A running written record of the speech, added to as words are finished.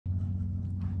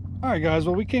All right, guys,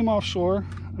 well, we came offshore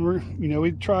and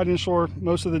we tried inshore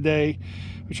most of the day.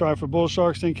 We tried for bull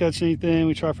sharks, didn't catch anything.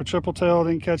 We tried for triple tail,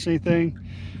 didn't catch anything.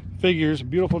 Figures a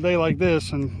beautiful day like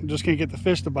this and just can't get the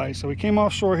fish to bite. So we came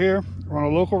offshore here. We're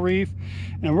on a local reef,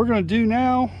 and we're going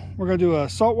to do a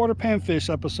saltwater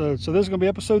panfish episode. So this is going to be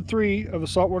episode 3 of the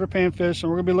saltwater panfish, and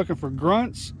we're going to be looking for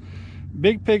grunts,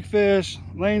 big pigfish,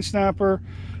 lane snapper,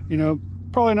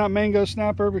 probably not mango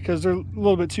snapper because they're a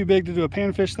little bit too big to do a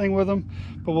panfish thing with them,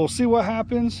 but we'll see what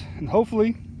happens, and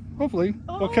hopefully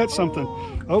we'll catch something.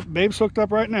 Oh, babe's hooked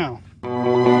up right now.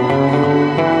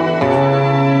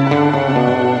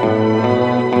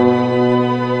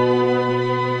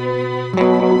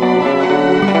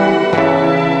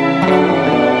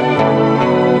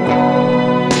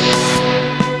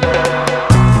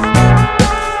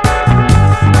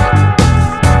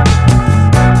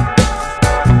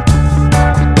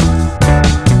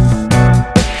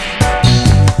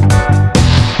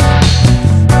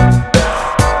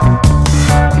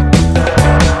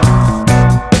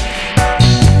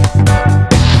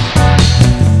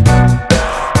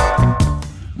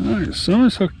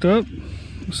 Summer's hooked up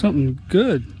with something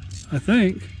good, I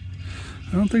think.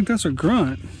 I don't think that's a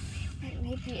grunt.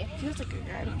 Maybe it feels like a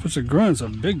grunt. If it's a grunt, it's a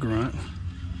big grunt.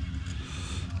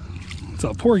 It's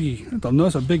a porgie. No,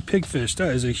 it's a big pigfish.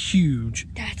 That is a huge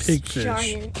pigfish.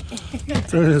 Giant.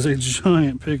 That is a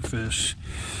giant pigfish.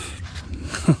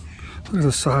 Look at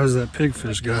the size of that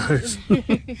pigfish, guys.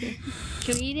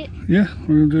 Can we eat it? Yeah,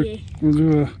 we'll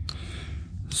do a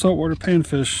saltwater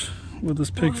panfish with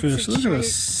this pigfish. Look at the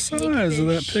size of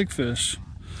that pigfish.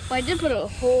 Well, I did put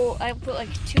I put like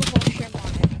 2 whole shrimp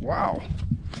on it. Wow.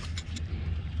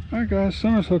 All right, guys,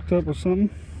 Summer's hooked up with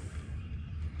something.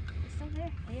 Still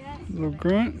there? Yeah. Little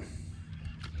grunt.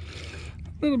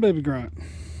 Little baby grunt.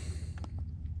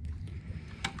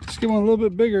 Let's get one a little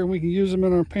bit bigger and we can use them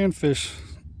in our panfish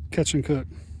catch and cook.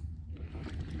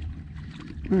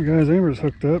 All right, guys, Amber's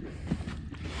hooked up.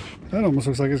 That almost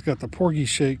looks like it's got the porgy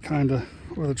shake, kind of.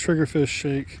 Or the triggerfish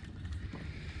shake.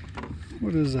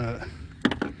 What is that?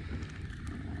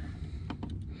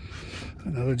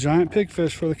 Another giant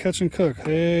pigfish for the catch and cook.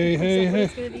 Hey, hey,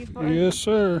 hey. Yes,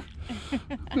 sir. Look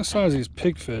at the size of these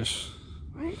pigfish.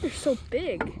 Why are they so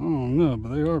big? I don't know,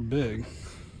 but they are big.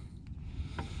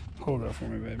 Hold that for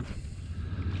me, baby.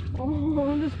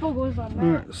 Oh, this boat was on that. All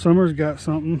right, Summer's got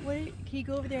something. Can you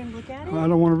go over there and look at it? I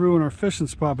don't want to ruin our fishing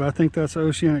spot, but I think that's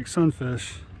oceanic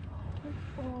sunfish.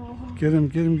 Get him,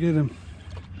 get him, get him.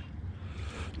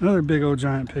 Another big old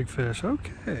giant pigfish.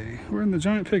 Okay, we're in the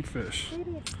giant pigfish.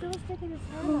 Baby, it's still sticking its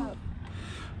head up.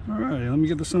 Alrighty, let me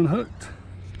get this unhooked.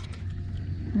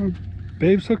 Well,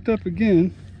 babe's hooked up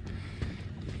again.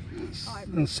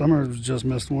 Summer's just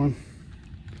missed one.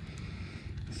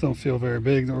 This don't feel very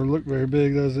big or look very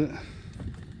big, does it?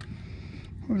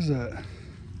 What is that?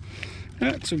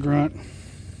 That's a grunt.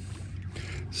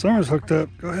 Summer's hooked up.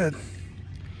 Go ahead.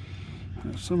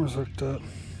 Summer's hooked up.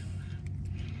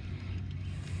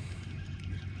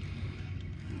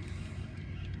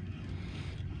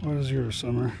 What is yours,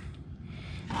 Summer?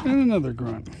 And another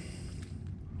grunt.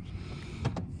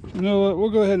 You know what?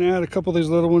 We'll go ahead and add a couple of these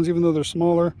little ones, even though they're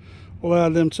smaller. We'll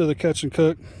add them to the catch and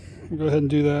cook. We'll go ahead and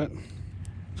do that.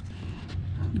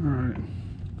 All right.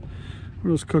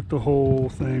 We'll just cook the whole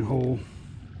thing whole.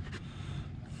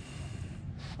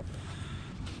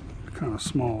 Kind of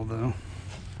small, though.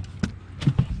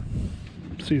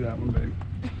 See that one, babe?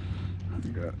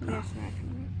 You got it. Yes,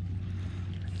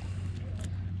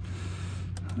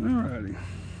 alrighty.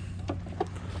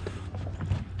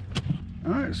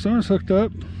 Alright, Summer's hooked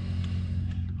up.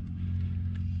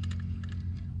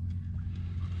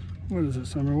 What is it,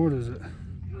 Summer? What is it?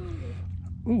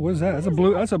 Ooh, what is that? That's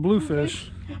a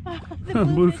bluefish.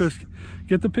 Bluefish.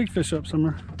 Get the pigfish up,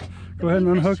 Summer. Go ahead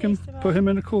and unhook him. Put him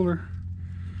in the cooler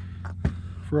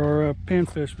for our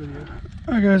panfish video.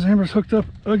 Alright, guys, Amber's hooked up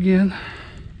again.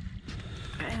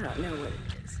 I don't know what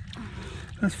it is.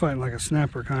 That's fighting like a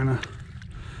snapper, kind of.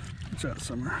 What's that,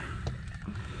 Summer?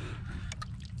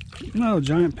 No,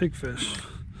 giant pigfish.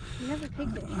 Another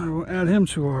pigfish. I will add him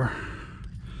to our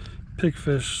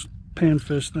pigfish,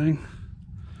 panfish thing.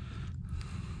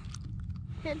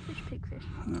 Panfish, pigfish.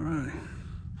 Alright.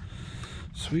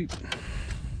 Sweet.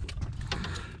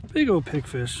 Big old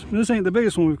pigfish. This ain't the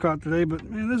biggest one we've caught today, but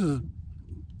man, this is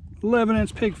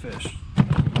 11-inch pigfish.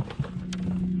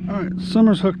 Alright,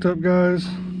 Summer's hooked up, guys.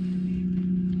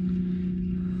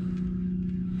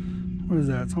 What is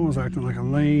that? It's almost acting like a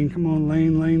lane. Come on,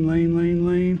 lane, lane, lane, lane,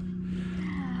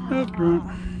 lane. That's grunt.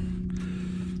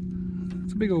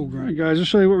 It's a big old grunt. All right, guys, I'll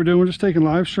show you what we're doing. We're just taking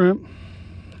live shrimp,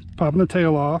 popping the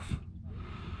tail off,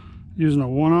 using a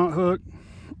 1/0 hook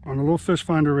on a little fish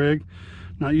finder rig,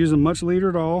 not using much leader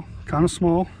at all, kind of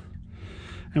small.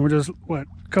 And we're just, what,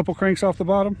 a couple cranks off the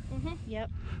bottom? Yep.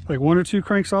 Like 1 or 2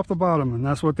 cranks off the bottom, and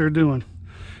that's what they're doing.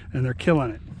 And they're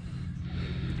killing it.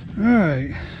 All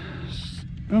right,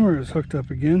 Summer is hooked up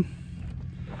again.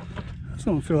 This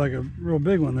don't feel like a real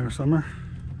big one there, Summer.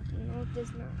 No, it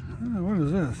does not. Oh, what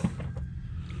is this?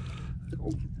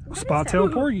 Spot tail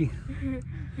porgy.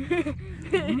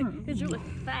 It's really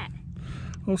fat.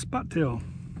 Little spot tail.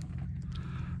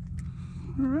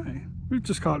 All right, we've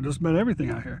just caught just about everything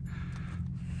out here.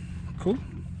 Cool.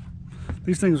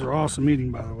 These things are awesome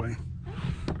eating, by the way.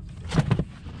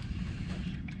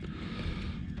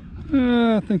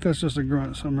 I think that's just a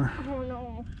grunt, Summer. Oh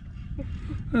no.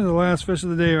 There's the last fish of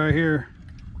the day right here.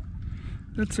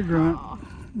 It's a grunt.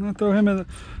 I'm gonna throw him in the,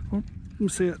 oh, let me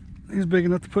see it. He's big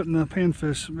enough to put in the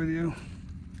panfish video.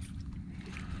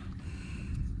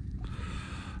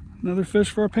 Another fish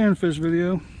for our panfish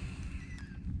video.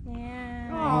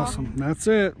 Yeah. Awesome. That's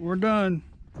it. We're done.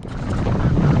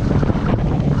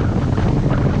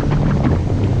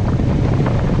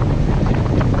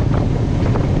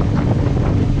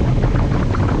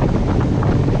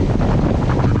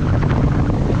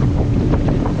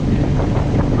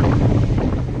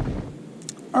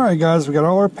 Alright guys, we got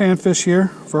all our panfish here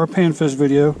for our panfish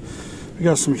video. We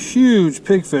got some huge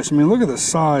pigfish. I mean, look at the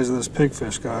size of this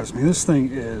pigfish, guys. I mean, this thing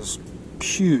is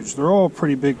huge. They're all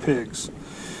pretty big pigs.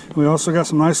 We also got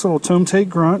some nice little tomtate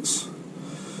grunts.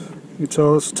 You can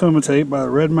tell it's tomtate by the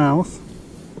red mouth.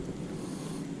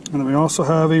 And then we also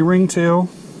have a ringtail,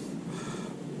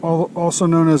 also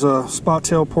known as a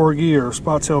spot-tail porgy or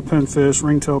spot-tail pinfish,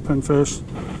 ringtail pinfish.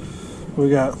 We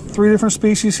got 3 different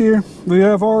species here. We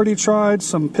have already tried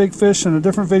some pigfish in a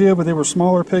different video, but they were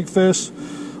smaller pigfish.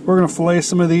 We're going to fillet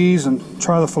some of these and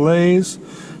try the fillets.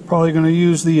 Probably going to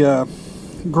use the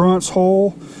grunts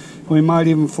whole. We might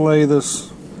even fillet this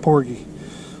porgy.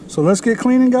 So let's get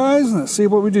cleaning, guys, and let's see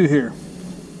what we do here.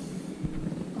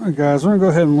 Alright guys, we're going to go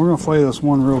ahead and we're going to fillet this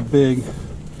one real big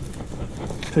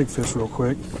pigfish real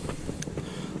quick.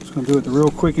 Just going to do it the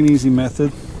real quick and easy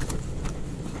method.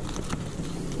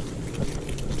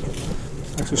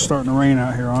 It's actually starting to rain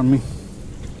out here on me.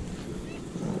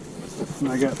 And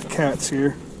I got the cats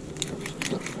here.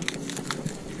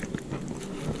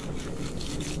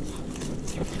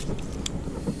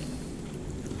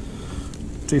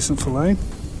 Decent fillet.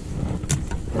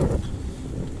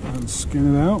 And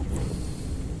skin it out.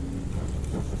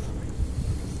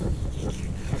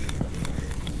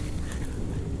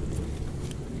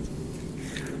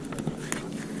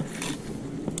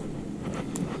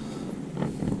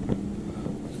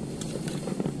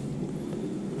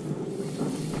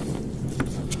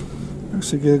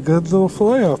 Actually get a good little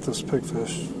fillet off this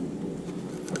pigfish.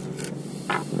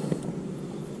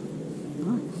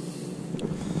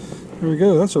 There we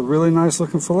go. That's a really nice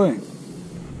looking fillet.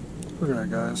 Look at that,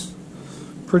 guys.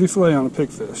 Pretty fillet on a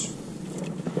pigfish.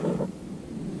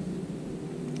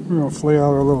 We're going to fillet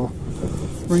out our little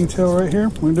ringtail right here.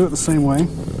 We're going to do it the same way.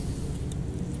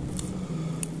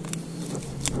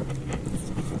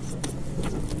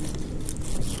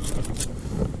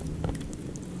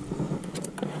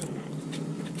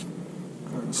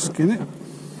 Skin it.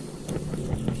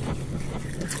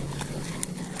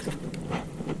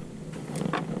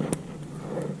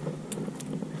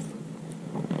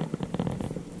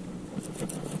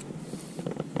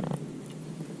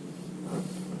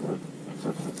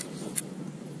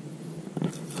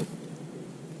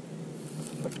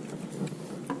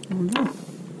 There we go.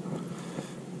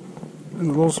 And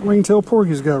the little ringtail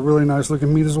porgy's got really nice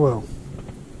looking meat as well.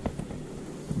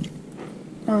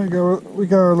 Alright, we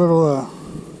got our little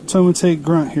Tomtate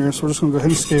Grunt here, so we're just going to go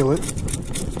ahead and scale it.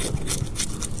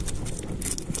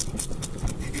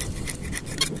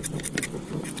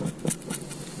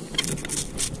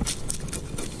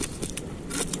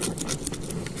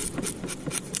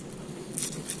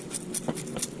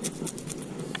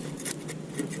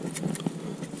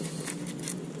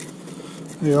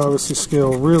 They obviously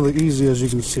scale really easy, as you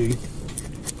can see.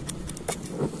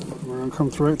 We're going to come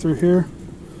right through here.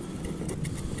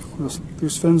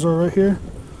 These fins are right here.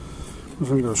 We're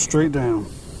going to go straight down.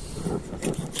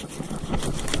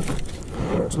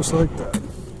 Just like that.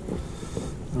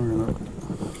 And we're going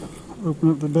to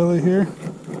open up the belly here.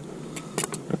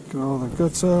 Get all the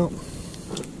guts out.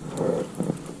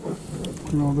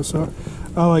 Get all this out.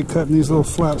 I like cutting these little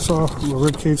flaps off, little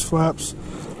rib cage flaps.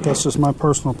 That's just my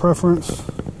personal preference.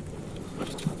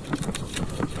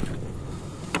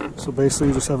 So basically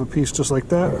you just have a piece just like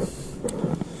that.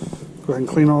 Go ahead and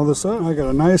clean all this up. I got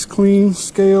a nice clean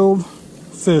scaled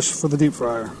fish for the deep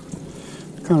fryer.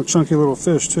 Kind of chunky little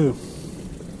fish too.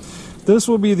 This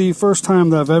will be the first time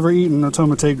that I've ever eaten a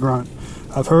Tomtate Grunt.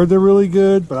 I've heard they're really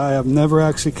good, but I have never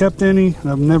actually kept any, and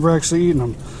I've never actually eaten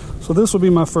them. So this will be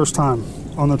my first time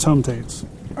on the Tomtates.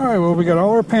 Alright, well, we got all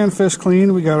our panfish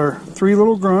cleaned. We got our 3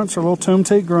 little grunts, our little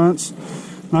Tomtate Grunts.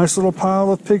 Nice little pile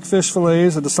of pigfish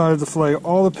fillets. I decided to fillet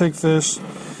all the pigfish.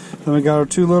 Then we got our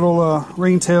 2 little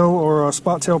ringtail or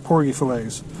spot-tail porgy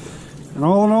fillets. And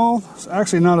all in all, it's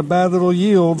actually not a bad little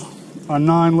yield on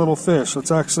 9 little fish.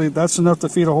 That's enough to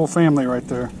feed a whole family right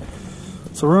there.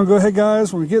 So we're gonna go ahead,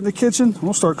 guys. When we get in the kitchen,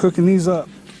 we'll start cooking these up.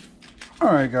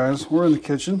 Alright guys, we're in the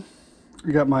kitchen.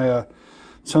 We got my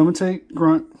Tomtate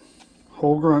Grunt,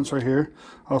 whole grunts right here.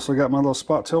 Also got my little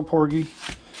spot-tail porgy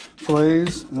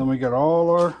fillets, and then we got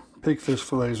all our pigfish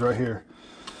fillets right here.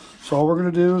 So all we're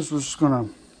gonna do is we're just gonna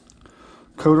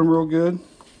coat them real good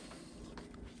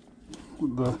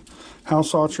with the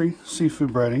House Autry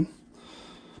seafood breading.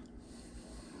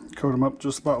 Coat them up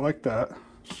just about like that.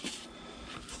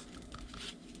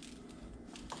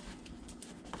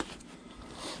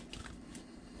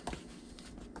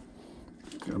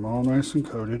 Get them all nice and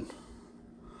coated.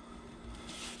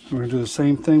 We're going to do the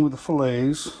same thing with the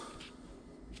fillets.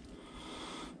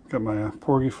 Got my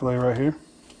porgy fillet right here.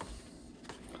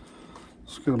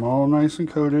 Let's get them all nice and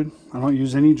coated. I don't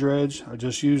use any dredge. I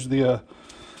just use the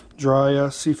dry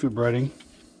seafood breading.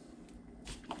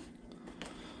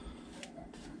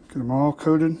 Get them all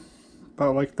coated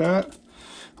about like that.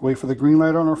 Wait for the green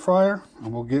light on our fryer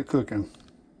and we'll get cooking.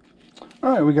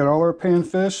 Alright, we got all our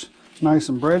panfish nice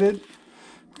and breaded.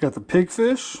 We got the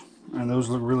pigfish, and those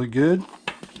look really good.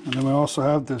 And then we also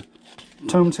have the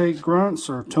Tomtate Grunts,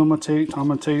 or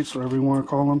Tomatates, whatever you want to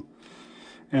call them.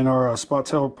 And our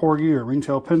spot-tail porgy or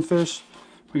ringtail pinfish.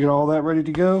 We get all that ready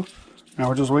to go. Now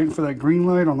we're just waiting for that green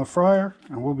light on the fryer,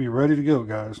 and we'll be ready to go,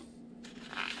 guys.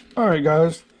 Alright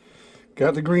guys,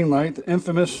 got the green light, the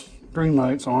infamous green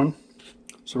light's on.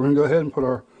 So we're going to go ahead and put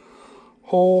our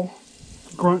whole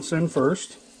grunts in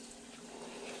first.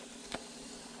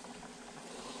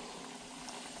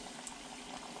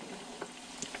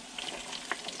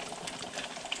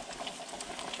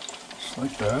 Just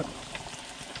like that.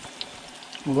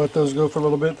 We'll let those go for a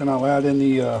little bit, then I'll add in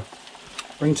the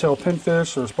ringtail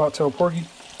pinfish or spot-tail porgy.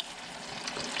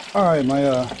 Alright,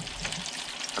 my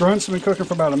grunts have been cooking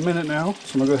for about a minute now,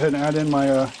 so I'm going to go ahead and add in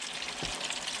my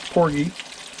porgy.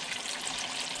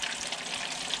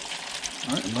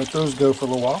 Alright, and let those go for a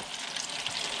little while.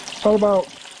 Probably about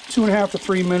 2.5 to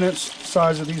 3 minutes,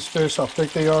 size of these fish, how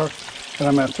thick they are. And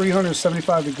I'm at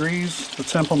 375 degrees, the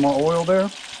temp on my oil there.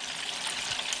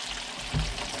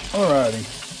 Alrighty.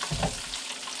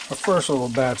 Our first little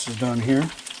batch is done here.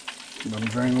 Let them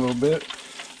drain a little bit.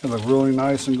 They look really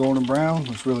nice and golden brown.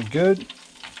 Looks really good.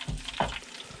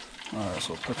 Alright,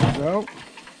 so I'll put these out.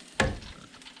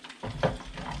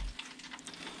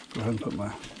 Go ahead and put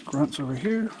my grunts over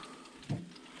here.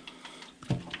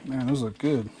 Man, those look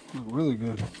good. Look really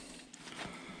good.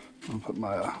 I'll put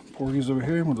my porgies over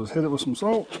here. We'll just hit it with some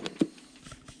salt.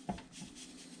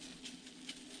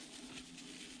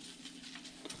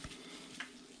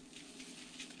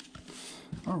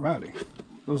 Alrighty,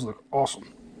 those look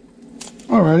awesome.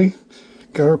 Alrighty,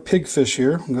 got our pigfish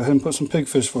here. I'll go ahead and put some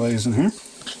pigfish fillets in here.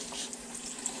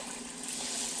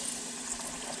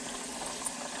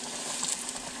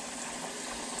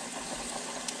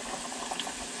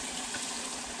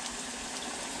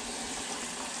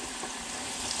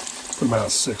 Put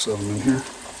about 6 of them in here.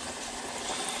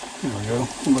 There we go.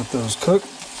 We'll let those cook.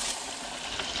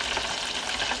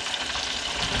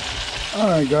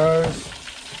 Alright guys,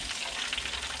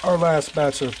 our last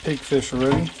batch of pigfish are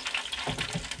ready.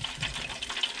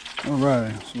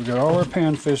 Alright, so we got all our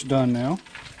panfish done now.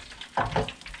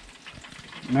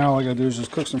 Now all I gotta do is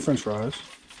just cook some french fries.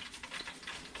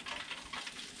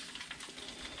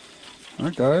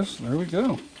 Alright guys, there we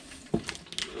go.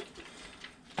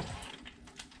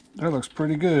 That looks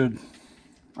pretty good.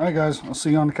 Alright guys, I'll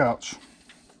see you on the couch.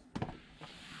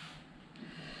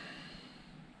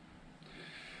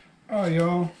 Alright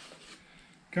y'all,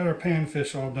 got our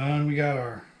panfish all done. We got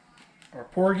our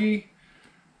porgy,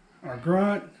 our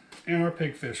grunt, and our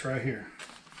pigfish right here.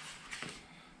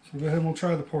 So go ahead and we'll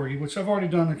try the porgy, which I've already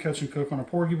done a catch and cook on a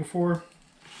porgy before.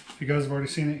 If you guys have already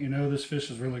seen it, you know this fish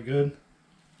is really good.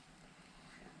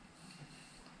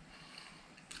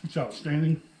 It's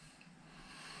outstanding.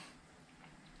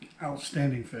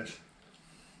 Outstanding fish.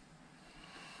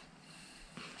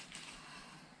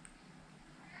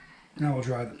 Now we'll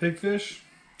dry the pigfish,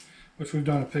 which we've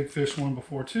done a pigfish one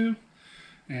before too,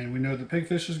 and we know the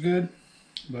pigfish is good,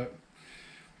 but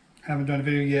haven't done a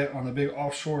video yet on the big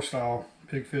offshore style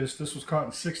pigfish. This was caught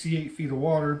in 68 feet of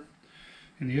water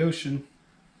in the ocean.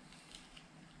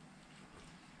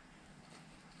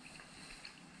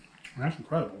 That's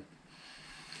incredible.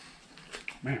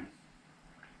 Man.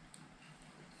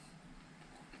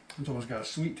 It's almost got a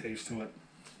sweet taste to it.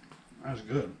 That's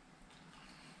good.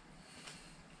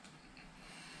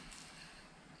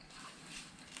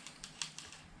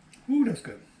 Ooh, that's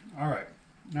good. Alright.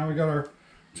 Now we got our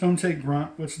Tomtate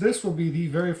Grunt, which this will be the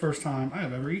very first time I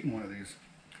have ever eaten one of these.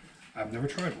 I've never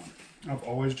tried one. I've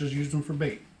always just used them for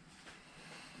bait.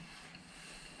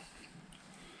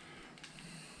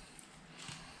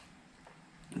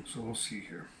 So we'll see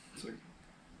here. So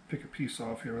pick a piece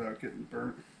off here without getting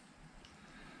burnt.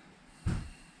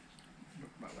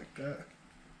 About like that.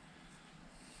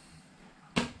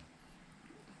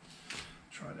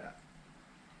 Try that.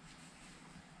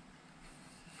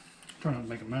 Try not to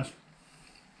make a mess.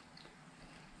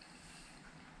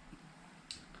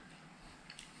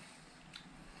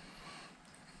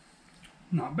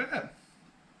 Not bad.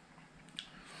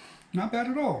 Not bad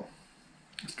at all.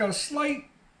 It's got a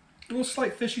little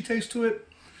slight fishy taste to it.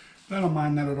 I don't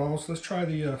mind that at all. So let's try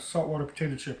the saltwater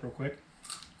potato chip real quick.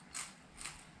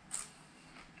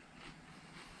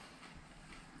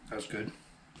 That's good.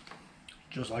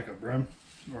 Just like a brim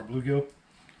or a bluegill.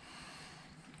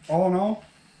 All in all,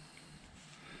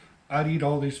 I'd eat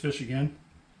all these fish again.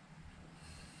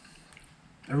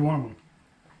 Every one of them.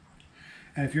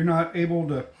 And if you're not able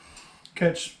to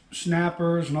catch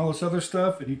snappers and all this other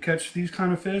stuff, and you catch these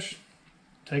kind of fish,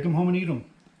 take them home and eat them.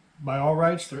 By all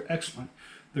rights, they're excellent.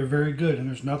 They're very good, and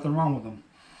there's nothing wrong with them.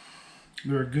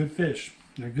 They're a good fish.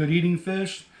 They're good eating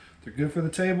fish. They're good for the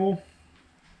table.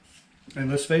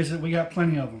 And let's face it, we got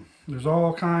plenty of them. There's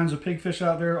all kinds of pigfish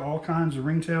out there, all kinds of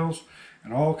ringtails,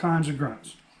 and all kinds of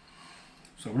grunts.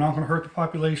 So we're not going to hurt the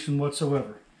population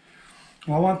whatsoever.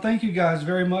 Well, I want to thank you guys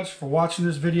very much for watching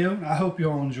this video. I hope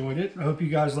you all enjoyed it. I hope you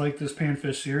guys like this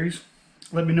panfish series.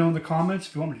 Let me know in the comments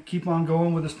if you want me to keep on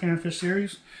going with this panfish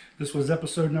series. This was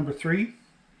episode number 3.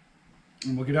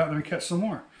 And we'll get out there and catch some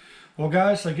more. Well,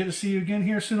 guys, I get to see you again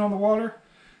here soon on the water.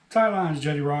 Tight lines,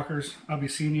 Jettie Rockers. I'll be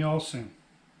seeing you all soon.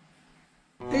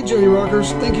 Hey Jettie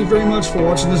Rockers, thank you very much for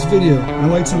watching this video. I'd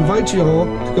like to invite you all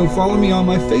to go follow me on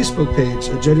my Facebook page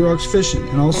at Jettie Rocks Fishing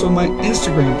and also my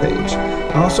Instagram page.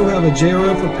 I also have a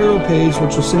JRF apparel page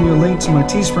which will send you a link to my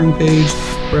Teespring page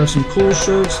where I have some cool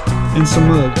shirts and some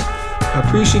mugs. I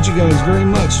appreciate you guys very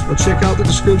much. Well, check out the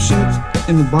description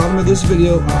in the bottom of this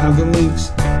video. I'll have the links.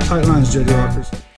 Tight lines, Jettie Rockers.